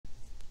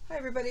Hi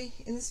everybody,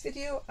 in this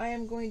video I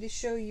am going to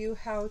show you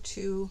how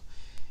to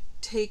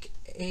take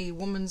a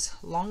woman's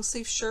long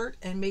sleeve shirt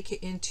and make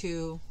it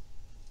into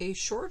a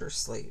shorter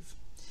sleeve.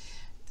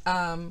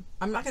 I'm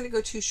not going to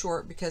go too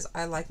short because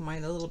I like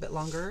mine a little bit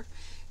longer,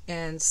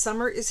 and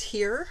summer is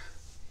here,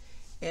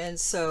 and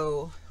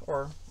so,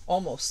 or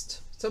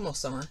almost, it's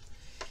almost summer,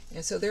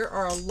 and so there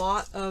are a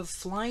lot of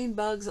flying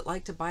bugs that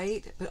like to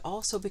bite, but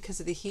also because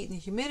of the heat and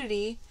the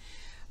humidity,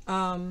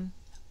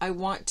 I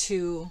want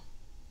to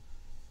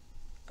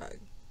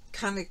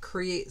kind of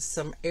create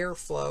some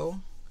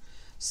airflow.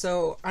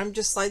 So I'm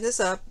just sliding this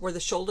up where the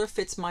shoulder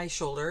fits my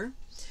shoulder.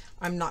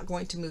 I'm not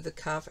going to move the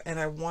cuff, and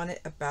I want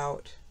it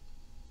about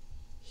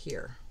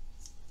here.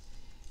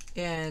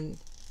 And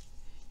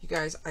you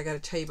guys, I got to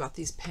tell you about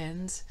these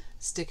pens.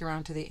 Stick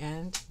around to the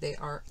end. They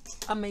are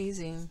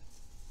amazing.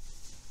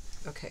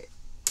 Okay.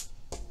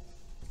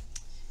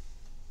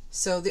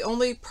 So the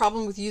only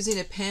problem with using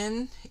a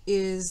pen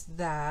is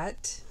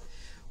that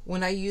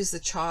when I use the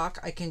chalk,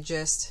 I can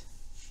just,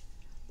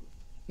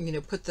 you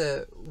know, put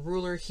the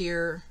ruler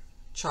here,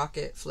 chalk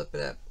it, flip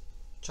it up,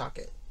 chalk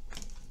it.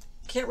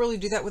 Can't really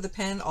do that with a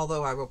pen,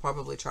 although I will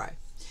probably try.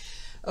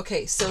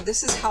 Okay, so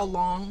this is how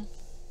long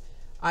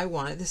I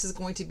want it. This is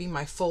going to be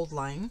my fold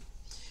line.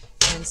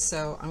 And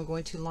so I'm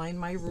going to line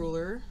my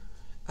ruler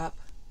up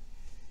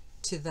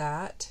to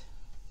that.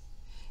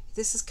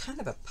 This is kind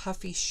of a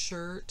puffy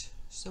shirt,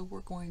 so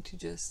we're going to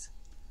just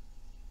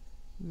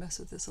mess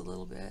with this a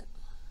little bit.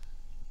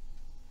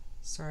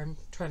 Sorry, I'm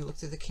trying to look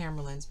through the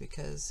camera lens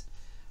because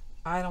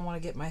I don't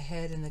want to get my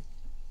head in the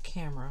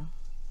camera.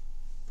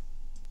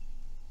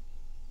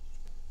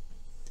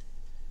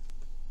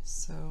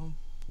 So,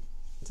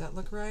 does that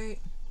look right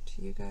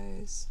to you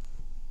guys?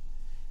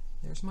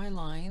 There's my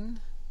line.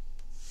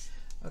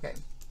 Okay.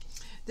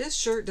 This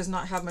shirt does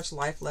not have much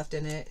life left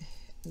in it.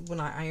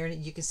 When I iron it,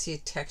 you can see a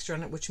texture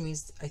on it, which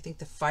means I think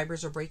the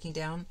fibers are breaking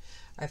down.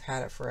 I've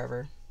had it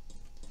forever.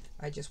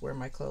 I just wear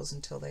my clothes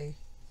until they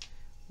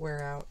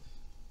wear out.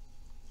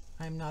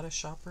 I'm not a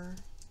shopper.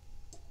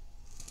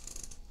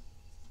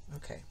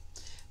 Okay,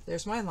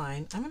 there's my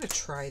line. I'm going to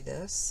try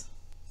this.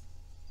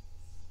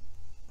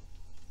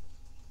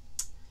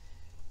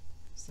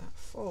 Does that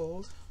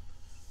fold?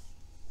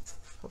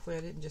 Hopefully I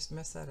didn't just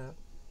mess that up.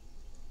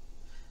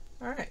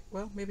 All right,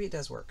 well, maybe it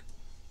does work.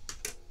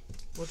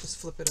 We'll just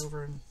flip it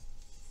over and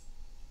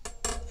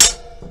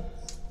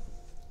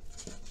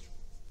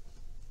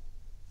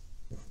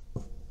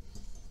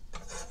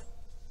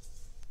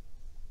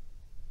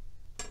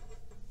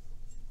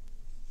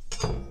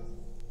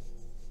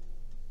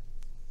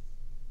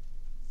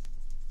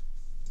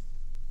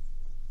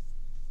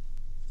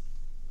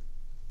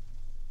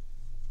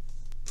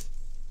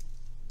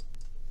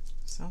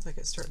sounds like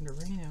it's starting to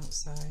rain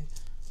outside.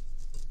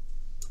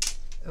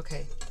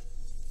 Okay,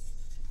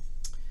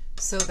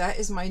 so that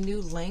is my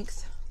new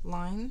length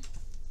line.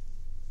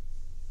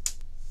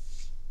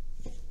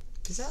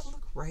 Does that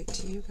look right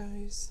to you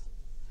guys?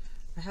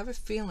 I have a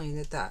feeling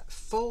that that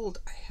fold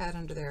I had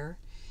under there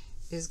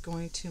is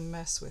going to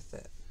mess with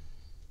it.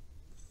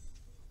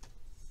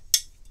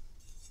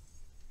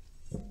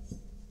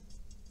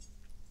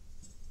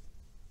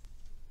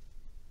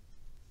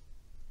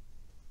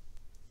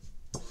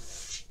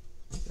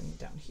 Bring it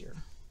down here.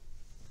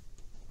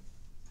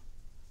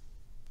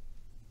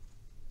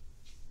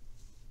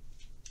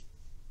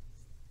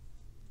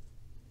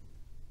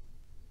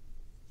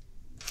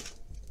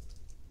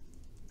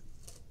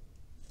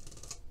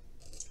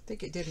 I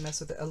think it did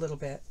mess with it a little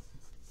bit.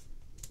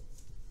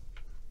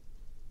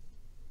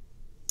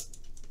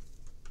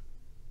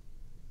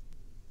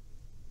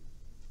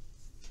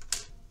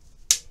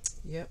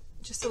 Yep,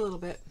 just a little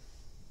bit.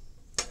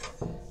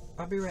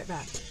 I'll be right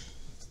back.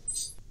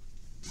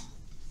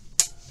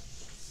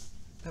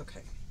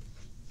 Okay.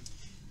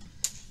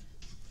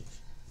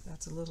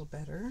 That's a little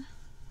better.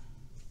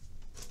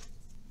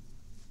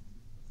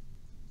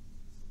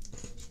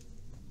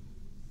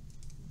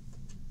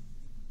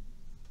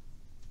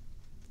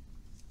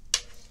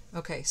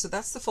 Okay, so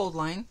that's the fold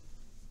line,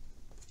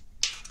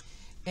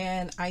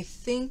 and I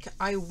think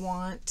I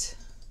want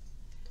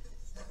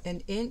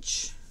an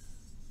inch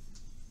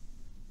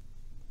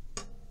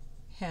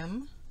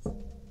hem,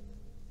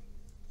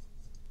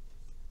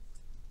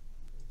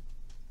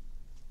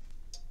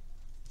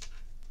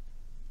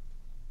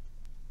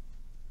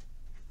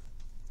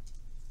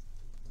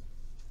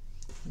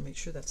 make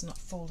sure that's not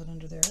folded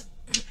under there.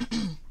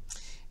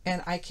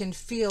 And I can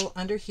feel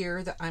under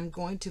here that I'm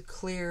going to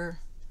clear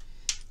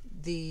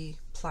the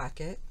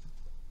placket,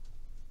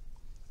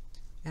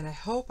 and I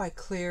hope I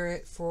clear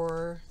it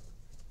for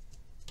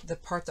the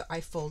part that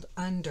I fold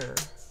under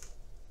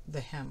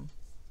the hem.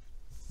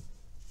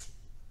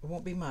 It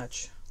won't be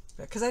much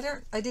because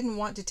I didn't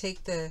want to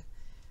take the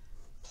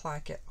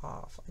placket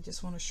off. I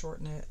just want to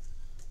shorten it.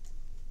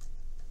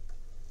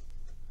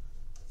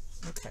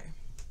 Okay.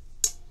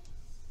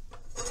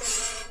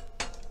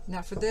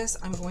 Now for this,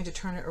 I'm going to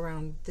turn it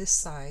around this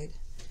side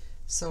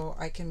so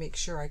I can make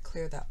sure I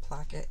clear that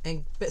placket,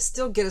 but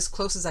still get as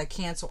close as I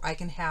can so I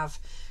can have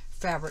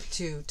fabric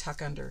to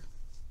tuck under.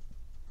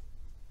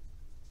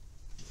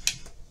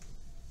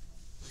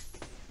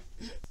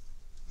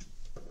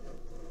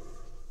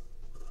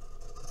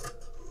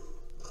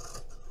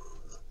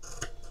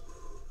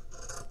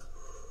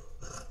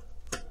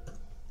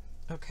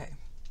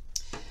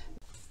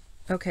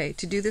 Okay,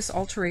 to do this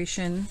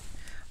alteration,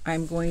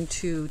 I'm going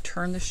to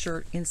turn the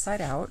shirt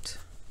inside out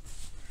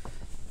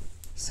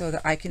so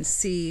that I can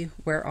see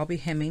where I'll be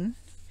hemming.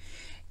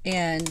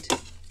 And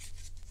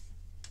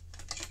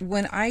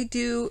when I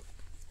do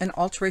an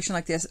alteration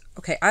like this,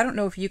 okay, I don't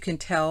know if you can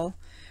tell,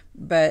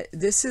 but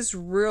this is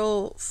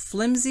real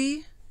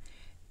flimsy,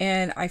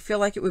 and I feel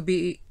like it would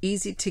be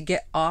easy to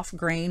get off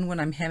grain when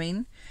I'm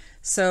hemming.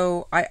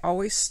 So I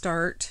always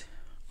start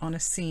on a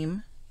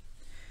seam.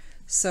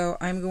 So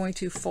I'm going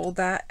to fold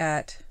that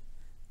at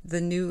the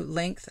new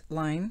length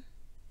line,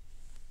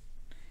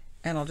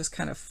 and I'll just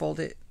kind of fold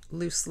it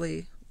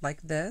loosely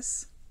like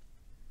this.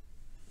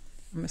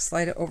 I'm going to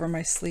slide it over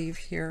my sleeve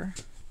here,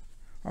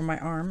 or my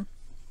arm,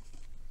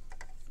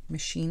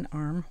 machine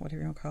arm,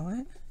 whatever you want to call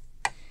it.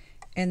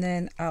 And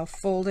then I'll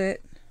fold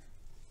it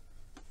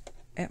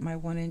at my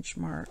 1-inch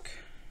mark.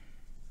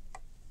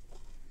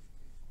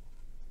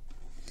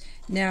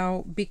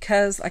 Now,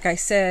 because like I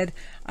said,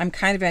 I'm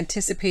kind of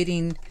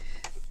anticipating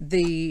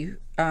the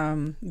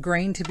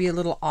grain to be a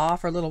little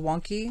off or a little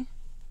wonky,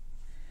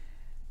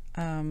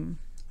 I'm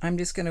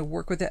just going to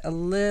work with it a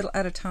little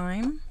at a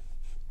time.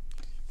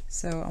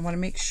 So I want to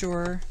make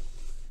sure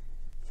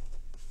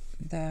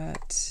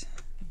that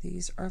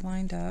these are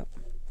lined up,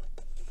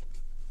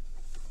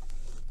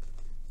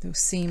 those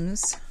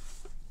seams.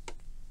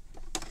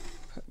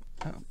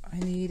 I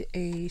need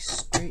a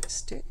straight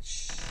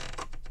stitch.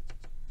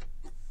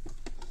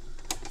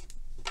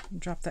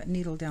 Drop that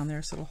needle down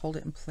there so it'll hold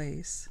it in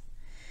place.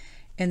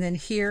 And then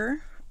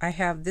here I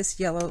have this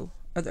yellow,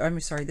 I'm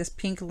sorry, this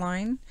pink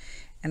line,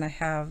 and I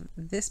have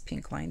this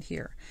pink line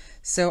here.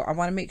 So I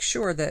want to make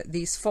sure that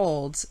these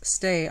folds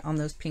stay on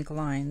those pink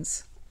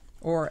lines,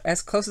 or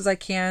as close as I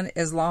can,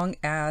 as long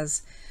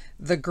as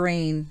the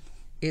grain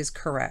is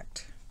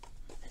correct.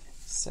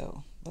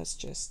 So let's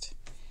just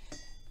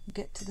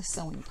get to the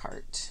sewing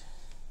part.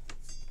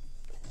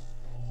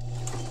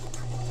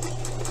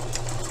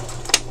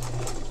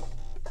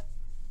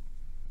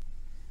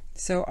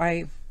 So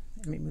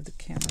let me move the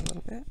camera a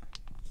little bit.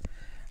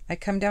 I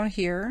come down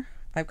here,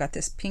 I've got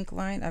this pink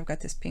line, I've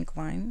got this pink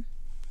line,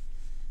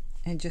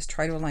 and just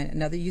try to align it.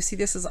 Now you see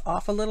this is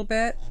off a little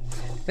bit,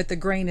 but the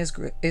grain is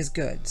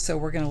good, so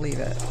we're going to leave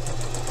it.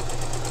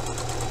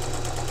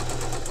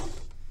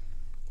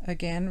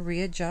 Again,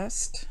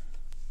 readjust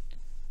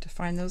to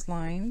find those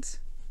lines.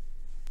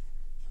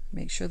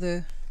 Make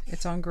sure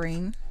it's on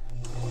grain.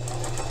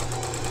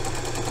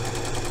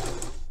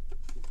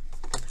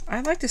 I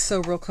like to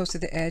sew real close to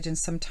the edge, and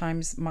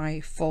sometimes my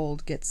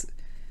fold gets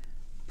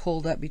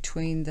pulled up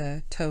between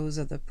the toes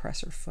of the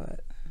presser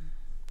foot.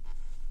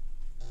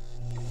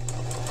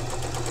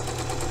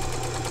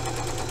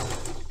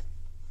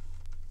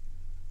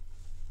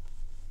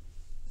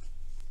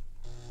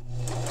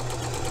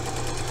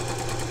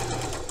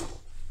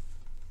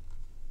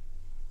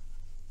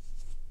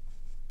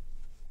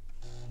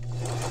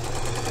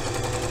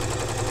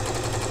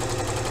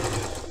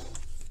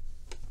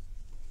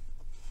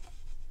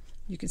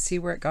 You can see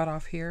where it got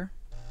off here.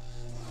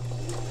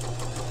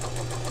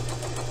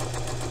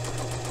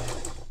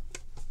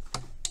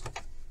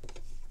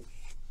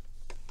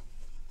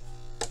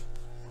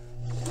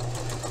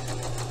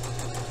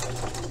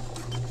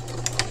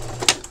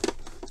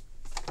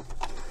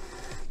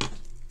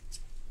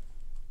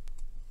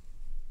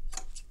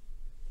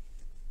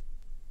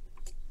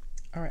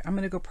 All right, I'm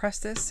going to go press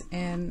this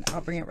and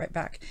I'll bring it right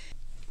back.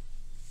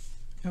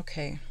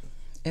 Okay,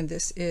 and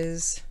this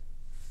is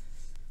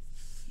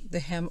the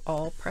hem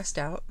all pressed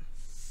out.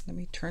 Let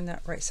me turn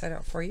that right side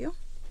out for you.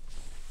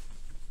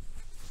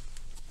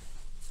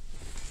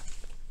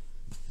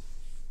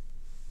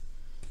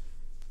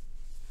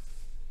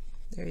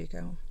 There you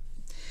go.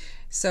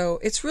 So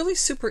it's really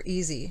super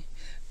easy,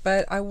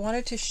 but I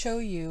wanted to show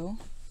you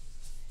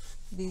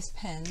these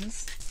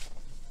pens.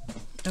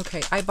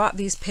 Okay, I bought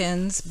these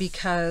pens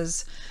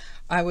because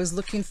I was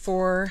looking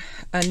for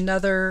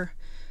another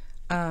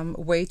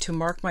way to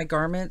mark my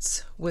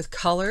garments with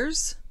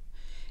colors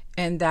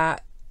and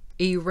that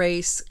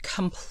erase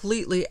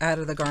completely out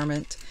of the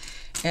garment,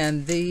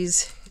 and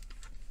these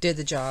did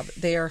the job.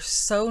 They are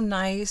so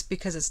nice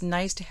because it's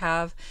nice to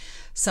have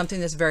something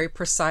that's very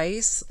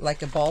precise,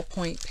 like a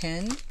ballpoint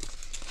pen,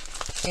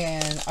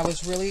 and I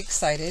was really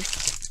excited.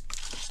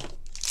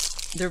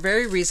 They're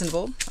very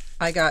reasonable.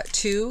 I got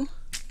 2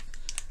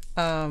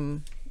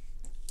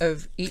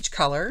 of each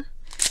color,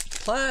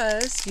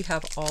 plus you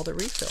have all the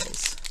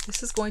refills.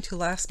 This is going to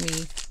last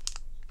me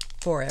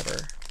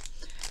forever.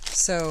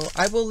 So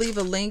I will leave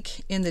a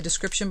link in the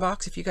description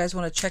box if you guys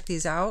want to check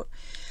these out.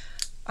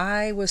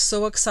 I was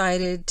so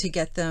excited to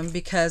get them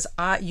because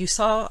you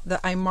saw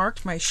that I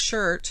marked my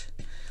shirt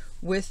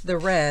with the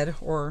red,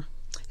 or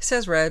it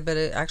says red, but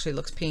it actually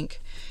looks pink.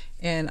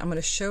 And I'm going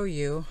to show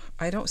you,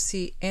 I don't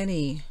see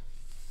any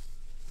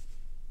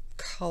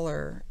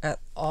color at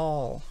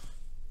all.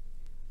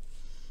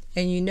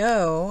 And you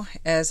know,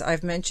 as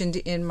I've mentioned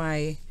in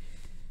my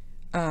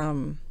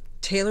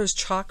Taylor's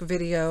chalk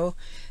video,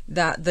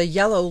 that the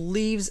yellow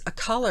leaves a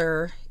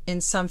color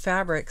in some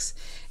fabrics,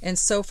 and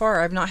so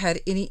far I've not had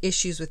any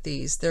issues with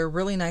these. They're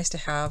really nice to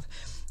have.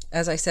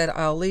 As I said,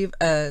 I'll leave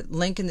a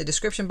link in the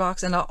description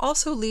box, and I'll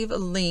also leave a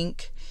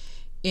link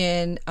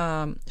in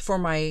for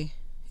my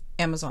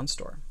Amazon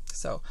store.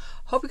 So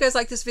hope you guys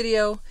like this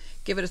video.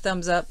 Give it a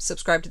thumbs up,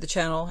 subscribe to the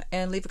channel,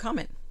 and leave a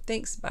comment.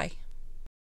 Thanks. Bye.